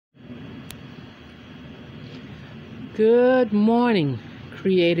Good morning,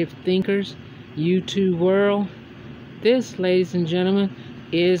 creative thinkers, YouTube world. This, ladies and gentlemen,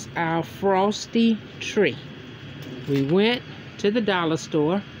 is our Frosty tree. We went to the dollar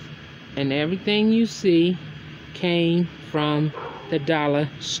store, and everything you see came from the dollar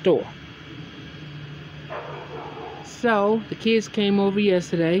store. So, the kids came over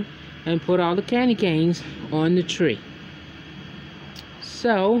yesterday and put all the candy canes on the tree.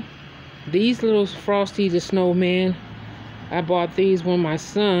 So, these little Frosty the Snowman, I bought these when my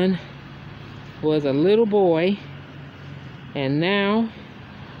son was a little boy, and now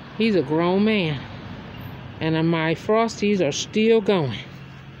he's a grown man. And my Frosties are still going.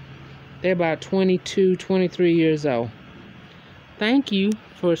 They're about 22, 23 years old. Thank you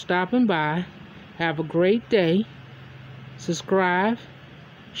for stopping by. Have a great day. Subscribe,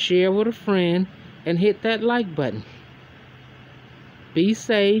 share with a friend, and hit that like button. Be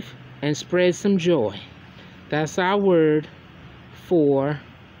safe and spread some joy. That's our word for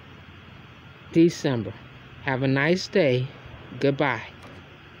December. Have a nice day. Goodbye.